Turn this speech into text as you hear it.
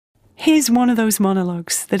Here's one of those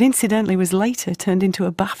monologues that incidentally was later turned into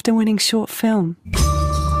a BAFTA-winning short film.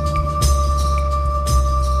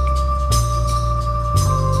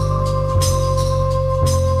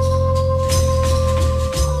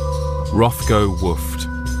 Rothko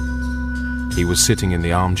woofed. He was sitting in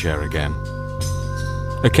the armchair again.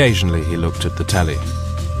 Occasionally he looked at the telly.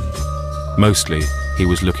 Mostly he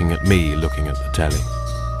was looking at me looking at the telly.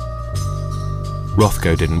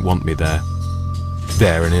 Rothko didn't want me there.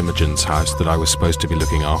 There in Imogen's house that I was supposed to be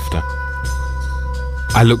looking after.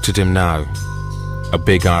 I looked at him now. A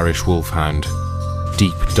big Irish wolfhound.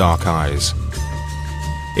 Deep dark eyes.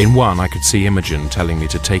 In one I could see Imogen telling me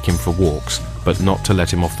to take him for walks, but not to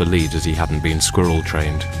let him off the lead as he hadn't been squirrel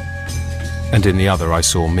trained. And in the other I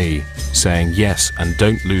saw me, saying yes, and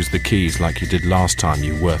don't lose the keys like you did last time,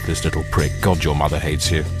 you worthless little prick. God, your mother hates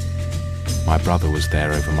you. My brother was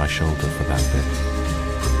there over my shoulder for that bit.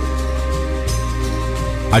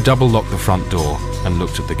 I double-locked the front door and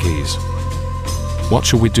looked at the keys. What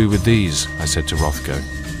shall we do with these? I said to Rothko.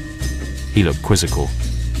 He looked quizzical.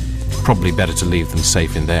 Probably better to leave them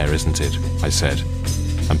safe in there, isn't it? I said,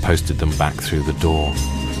 and posted them back through the door.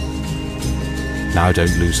 Now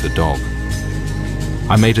don't lose the dog.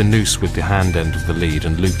 I made a noose with the hand end of the lead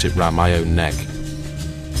and looped it round my own neck.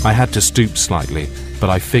 I had to stoop slightly, but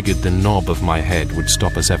I figured the knob of my head would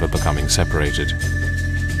stop us ever becoming separated.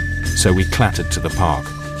 So we clattered to the park,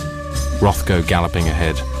 Rothko galloping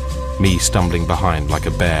ahead, me stumbling behind like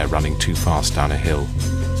a bear running too fast down a hill.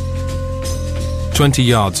 20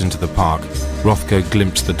 yards into the park, Rothko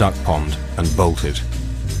glimpsed the duck pond and bolted.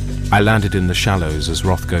 I landed in the shallows as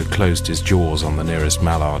Rothko closed his jaws on the nearest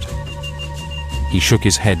mallard. He shook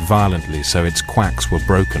his head violently so its quacks were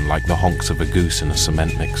broken like the honks of a goose in a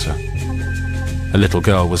cement mixer. A little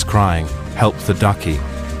girl was crying, "Help the ducky."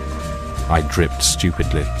 I dripped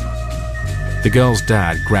stupidly. The girl's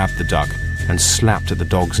dad grabbed the duck and slapped at the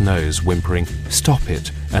dog's nose, whimpering, "Stop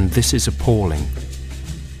it, and this is appalling."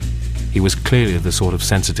 He was clearly the sort of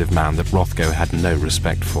sensitive man that Rothko had no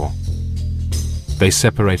respect for. They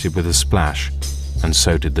separated with a splash, and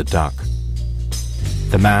so did the duck.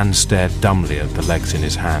 The man stared dumbly at the legs in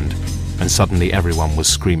his hand, and suddenly everyone was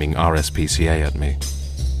screaming RSPCA at me.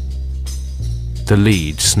 The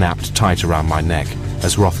lead snapped tight around my neck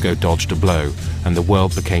as Rothko dodged a blow, and the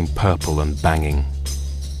world became purple and banging.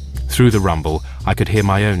 Through the rumble, I could hear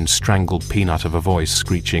my own strangled peanut of a voice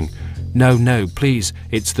screeching, "No, no, please,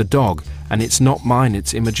 it's the dog, and it's not mine,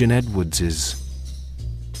 it's Imogen Edwards's."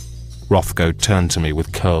 Rothko turned to me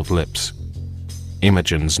with curled lips.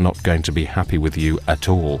 "Imogen's not going to be happy with you at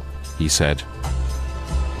all," he said.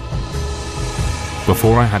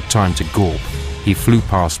 Before I had time to gulp, he flew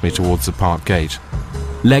past me towards the park gate.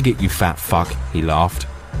 "Leg it, you fat fuck," he laughed.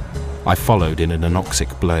 I followed in an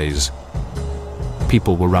anoxic blaze.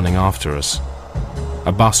 People were running after us.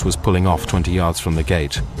 A bus was pulling off 20 yards from the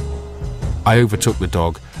gate. I overtook the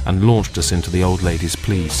dog and launched us into the old lady's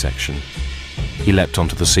please section. He leapt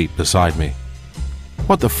onto the seat beside me.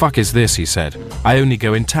 "What the fuck is this?" he said. "I only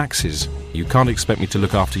go in taxis. You can't expect me to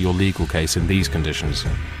look after your legal case in these conditions."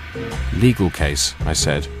 "Legal case?" I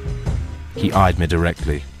said. He eyed me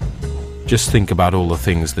directly. "Just think about all the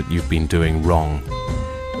things that you've been doing wrong.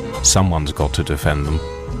 Someone's got to defend them."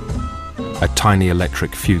 A tiny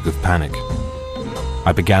electric fugue of panic.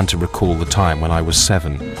 I began to recall the time when I was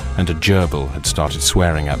 7 and a gerbil had started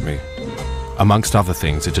swearing at me. Amongst other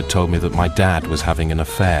things, it had told me that my dad was having an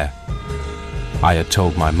affair. I had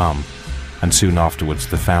told my mum, and soon afterwards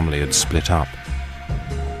the family had split up.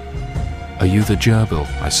 "Are you the gerbil?"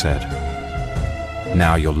 I said.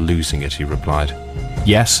 "Now you're losing it," he replied.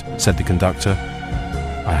 "Yes," said the conductor.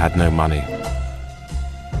 I had no money.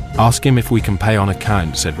 "Ask him if we can pay on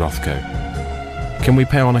account," said Rothko. "Can we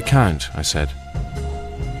pay on account?" I said.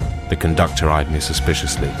 The conductor eyed me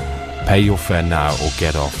suspiciously. "Pay your fare now or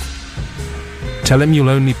get off." "Tell him you'll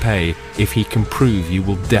only pay if he can prove you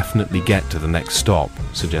will definitely get to the next stop,"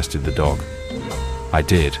 suggested the dog. I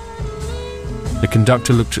did. The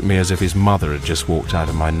conductor looked at me as if his mother had just walked out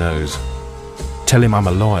of my nose. "Tell him I'm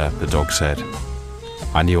a lawyer," the dog said.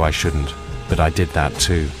 I knew I shouldn't, but I did that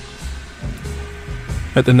too.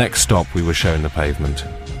 At the next stop, we were shown the pavement.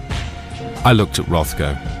 I looked at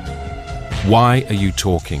Rothko. "Why are you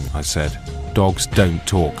talking?" I said. "Dogs don't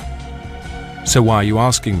talk." "So why are you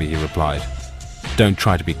asking me?" he replied. "Don't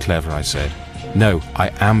try to be clever," I said. "No,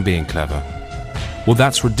 I am being clever." "Well,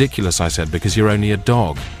 that's ridiculous," I said, "because you're only a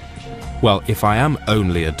dog." "Well, if I am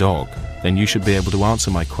only a dog, then you should be able to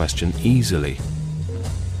answer my question easily."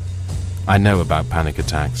 I know about panic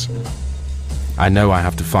attacks. I know I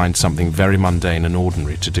have to find something very mundane and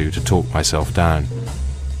ordinary to do to talk myself down.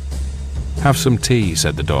 "Have some tea,"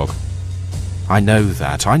 said the dog, I know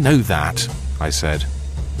that, I said.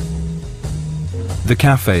 The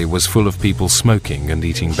cafe was full of people smoking and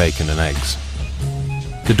eating bacon and eggs.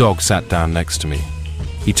 The dog sat down next to me.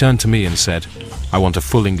 He turned to me and said, "I want a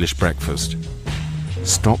full English breakfast."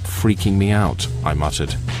 "Stop freaking me out," I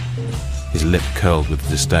muttered. His lip curled with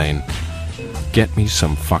disdain. "Get me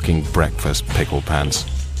some fucking breakfast, pickle pants."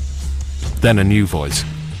 Then a new voice.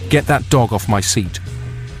 "Get that dog off my seat."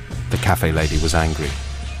 The cafe lady was angry.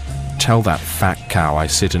 "Tell that fat cow I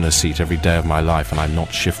sit in a seat every day of my life and I'm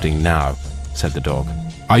not shifting now," said the dog.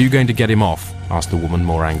 "Are you going to get him off?" asked the woman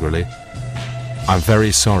more angrily. "I'm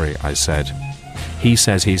very sorry," I said. "He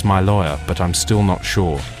says he's my lawyer, but I'm still not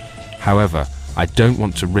sure. However, I don't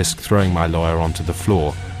want to risk throwing my lawyer onto the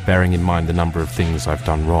floor, bearing in mind the number of things I've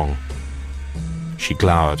done wrong." She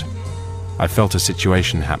glowered. I felt a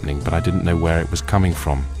situation happening, but I didn't know where it was coming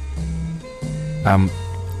from.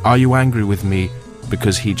 Are you angry with me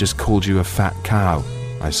because he just called you a fat cow?"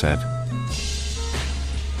 I said.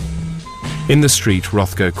 In the street,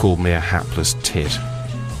 Rothko called me a hapless tit.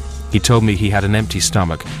 He told me he had an empty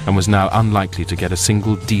stomach and was now unlikely to get a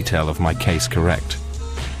single detail of my case correct.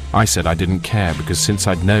 I said I didn't care because since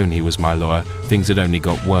I'd known he was my lawyer, things had only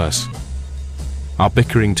got worse. Our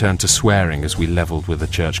bickering turned to swearing as we levelled with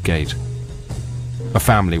the church gate. A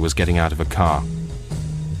family was getting out of a car.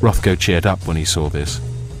 Rothko cheered up when he saw this.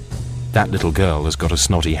 "That little girl has got a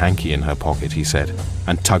snotty hanky in her pocket," he said,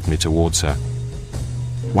 and tugged me towards her.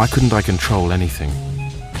 Why couldn't I control anything?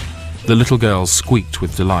 The little girl squeaked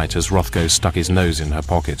with delight as Rothko stuck his nose in her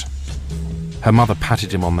pocket. Her mother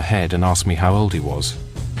patted him on the head and asked me how old he was.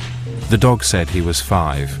 The dog said he was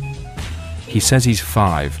 5. "He says he's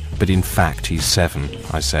 5, but in fact he's 7,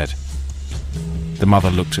 I said. The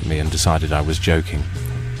mother looked at me and decided I was joking.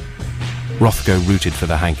 Rothko rooted for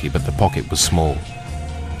the hanky, but the pocket was small.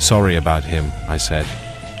 "Sorry about him," I said.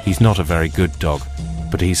 "He's not a very good dog,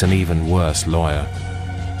 but he's an even worse lawyer."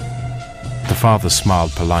 The father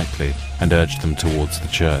smiled politely and urged them towards the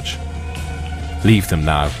church. "Leave them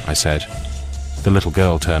now," I said. The little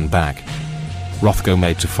girl turned back. Rothko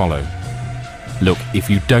made to follow. "Look, if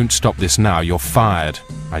you don't stop this now, you're fired,"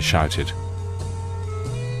 I shouted.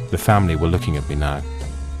 The family were looking at me now.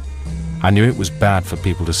 I knew it was bad for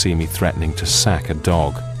people to see me threatening to sack a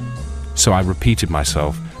dog, so I repeated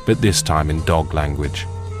myself, but this time in dog language.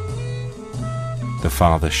 The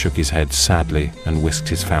father shook his head sadly and whisked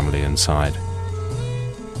his family inside.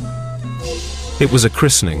 It was a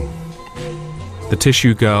christening. The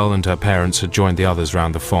tissue girl and her parents had joined the others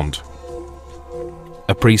round the font.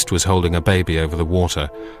 A priest was holding a baby over the water,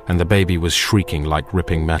 and the baby was shrieking like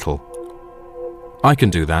ripping metal. "I can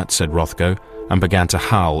do that," said Rothko, and began to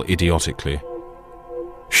howl idiotically.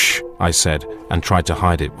 "Shh," I said, and tried to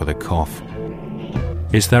hide it with a cough.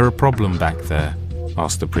 "Is there a problem back there?"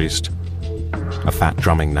 asked the priest. A fat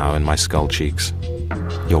drumming now in my skull cheeks.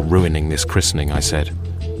 "You're ruining this christening," I said.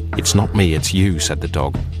 "It's not me, it's you," said the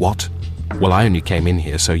dog. "What? Well, I only came in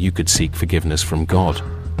here so you could seek forgiveness from God."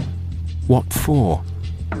 "What for?"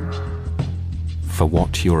 "For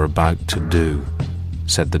what you're about to do,"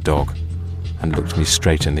 said the dog, and looked me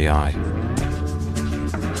straight in the eye.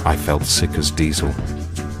 I felt sick as diesel.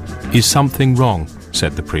 "Is something wrong?"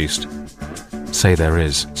 said the priest. "Say there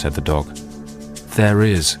is," said the dog. "There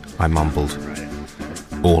is," I mumbled.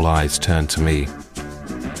 All eyes turned to me.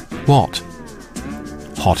 "What?"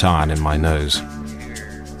 Hot iron in my nose.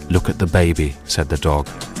 "Look at the baby," said the dog.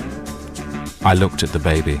 I looked at the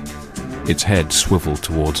baby. Its head swiveled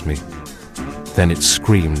towards me. Then it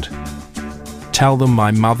screamed, "Tell them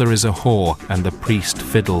my mother is a whore and the priest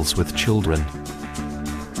fiddles with children."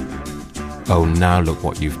 "Oh, now look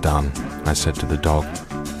what you've done," I said to the dog.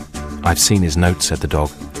 "I've seen his note," said the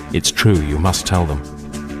dog. "It's true, you must tell them."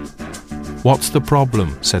 "What's the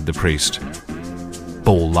problem?" said the priest.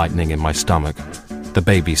 Ball lightning in my stomach. The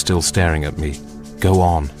baby still staring at me. "Go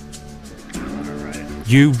on."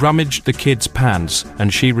 "You rummaged the kid's pants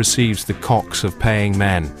and she receives the cocks of paying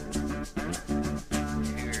men."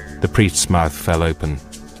 The priest's mouth fell open.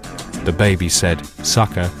 The baby said,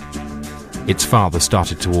 "Sucker." Its father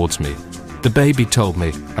started towards me. "The baby told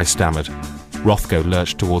me," I stammered. Rothko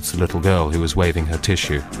lurched towards the little girl who was waving her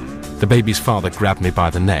tissue. The baby's father grabbed me by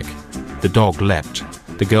the neck. The dog leapt.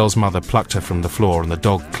 The girl's mother plucked her from the floor and the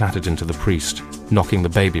dog clattered into the priest, knocking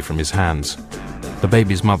the baby from his hands. The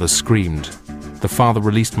baby's mother screamed. The father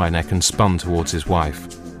released my neck and spun towards his wife.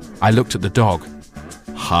 I looked at the dog.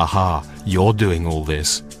 "Ha ha, you're doing all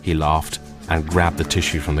this," he laughed and grabbed the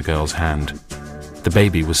tissue from the girl's hand. The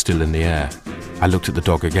baby was still in the air. I looked at the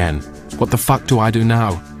dog again. "What the fuck do I do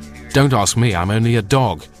now?" "Don't ask me, I'm only a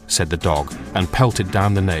dog," said the dog, and pelted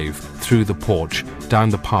down the nave, through the porch, down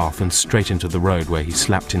the path and straight into the road, where he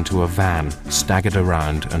slapped into a van, staggered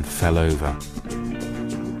around and fell over.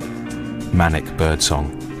 Manic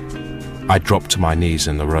birdsong. I dropped to my knees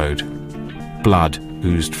in the road. Blood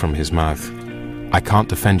oozed from his mouth. "I can't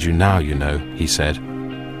defend you now, you know," he said.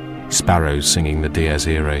 Sparrows singing the Dies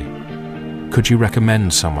Irae. "Could you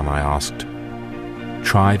recommend someone?" I asked.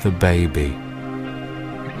 "Try the baby."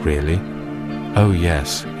 "Really?" "Oh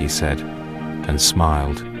yes," he said, and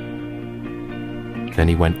smiled. Then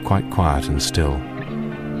he went quite quiet and still.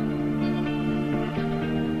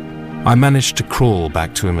 I managed to crawl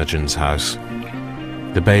back to Imogen's house.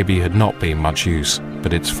 The baby had not been much use,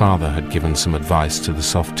 but its father had given some advice to the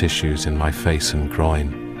soft tissues in my face and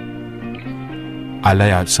groin. I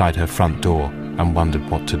lay outside her front door and wondered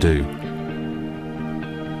what to do.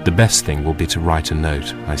 "The best thing will be to write a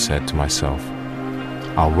note," I said to myself.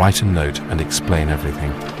 "I'll write a note and explain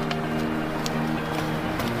everything."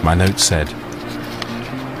 My note said,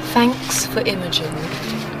 "Thanks for Imogen.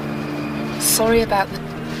 Sorry about the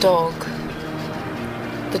dog.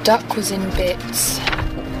 The duck was in bits.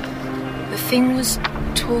 The thing was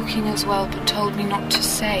talking as well, but told me not to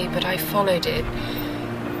say, but I followed it.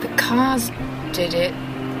 The cars did it.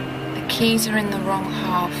 The keys are in the wrong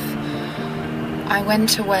half. I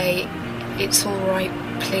went away. It's all right,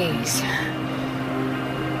 please.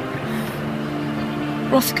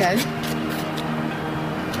 Rothko?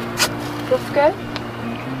 Rothko?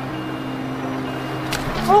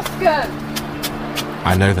 Rothko!"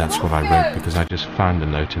 I know that's what I wrote because I just found a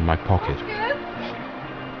note in my pocket.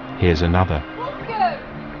 Here's another.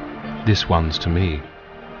 This one's to me.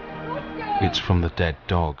 It's from the dead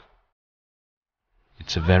dog.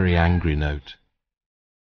 It's a very angry note.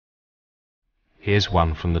 Here's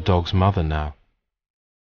one from the dog's mother now.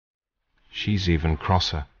 She's even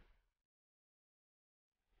crosser.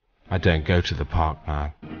 I don't go to the park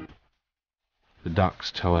now. The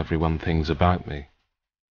ducks tell everyone things about me.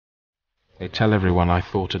 They tell everyone I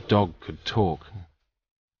thought a dog could talk.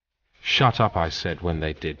 Shut up, I said when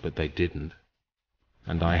they did, but they didn't.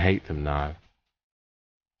 And I hate them now.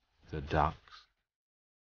 The ducks.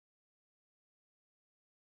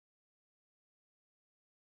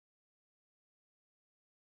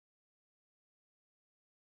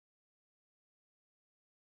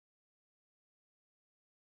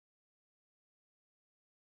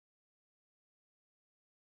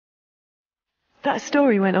 That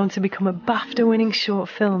story went on to become a BAFTA-winning short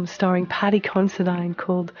film starring Paddy Considine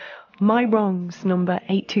called My Wrongs, number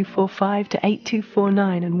 8245 to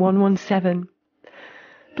 8249 and 117.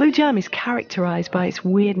 Blue Jam is characterised by its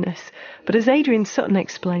weirdness, but as Adrian Sutton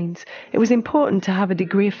explains, it was important to have a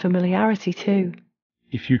degree of familiarity too.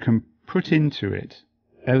 If you can put into it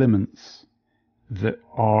elements that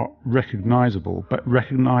are recognisable, but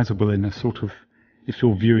recognisable in a sort of, if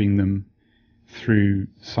you're viewing them through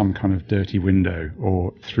some kind of dirty window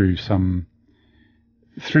or through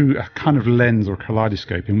a kind of lens or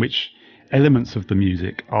kaleidoscope in which elements of the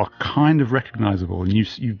music are kind of recognisable, and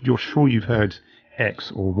you're sure you've heard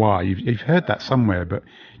X or Y. You've heard that somewhere, but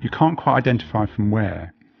you can't quite identify from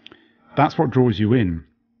where. That's what draws you in.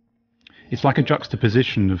 It's like a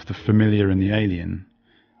juxtaposition of the familiar and the alien.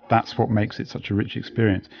 That's what makes it such a rich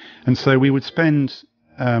experience. And so we would spend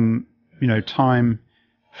time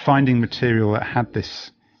finding material that had this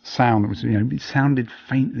sound that was, it sounded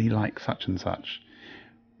faintly like such and such,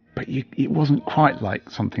 but it wasn't quite like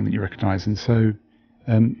something that you recognise. And so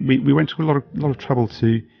we went to a lot of trouble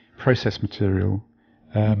to process material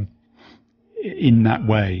in that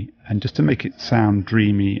way, and just to make it sound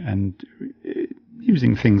dreamy, and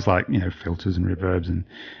using things like filters and reverbs and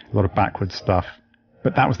a lot of backward stuff.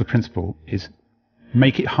 But that was the principle: is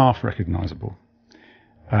make it half recognisable.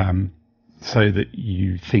 So that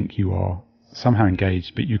you think you are somehow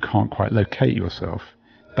engaged, but you can't quite locate yourself.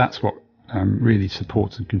 That's what really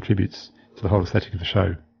supports and contributes to the whole aesthetic of the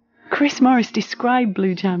show. Chris Morris described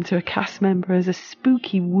Blue Jam to a cast member as a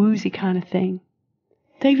spooky, woozy kind of thing.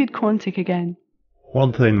 David Quantick again.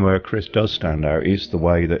 One thing where Chris does stand out is the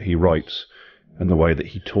way that he writes and the way that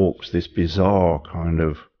he talks, this bizarre kind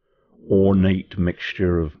of ornate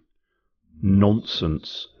mixture of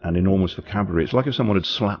nonsense and enormous vocabulary. It's like if someone had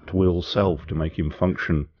slapped Will Self to make him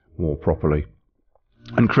function more properly.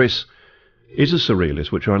 And Chris is a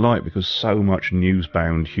surrealist, which I like, because so much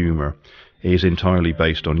newsbound humour is entirely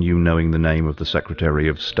based on you knowing the name of the Secretary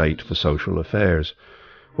of State for Social Affairs.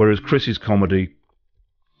 Whereas Chris's comedy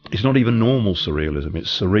is not even normal surrealism,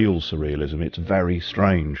 it's surreal surrealism. It's very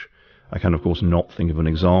strange. I can, of course, not think of an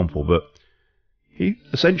example, but he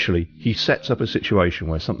sets up a situation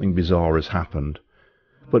where something bizarre has happened,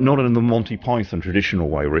 but not in the Monty Python traditional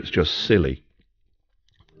way where it's just silly.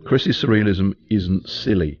 Chris's surrealism isn't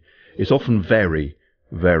silly. It's often very,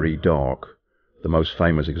 very dark. The most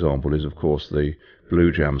famous example is, of course, the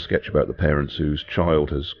Blue Jam sketch about the parents whose child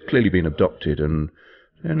has clearly been abducted and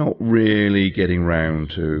they're not really getting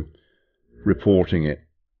round to reporting it.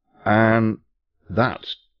 And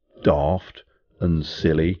that's daft and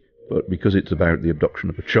silly, but because it's about the abduction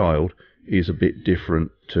of a child, is a bit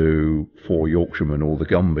different to Four Yorkshiremen or the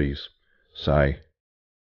Gumbies, say.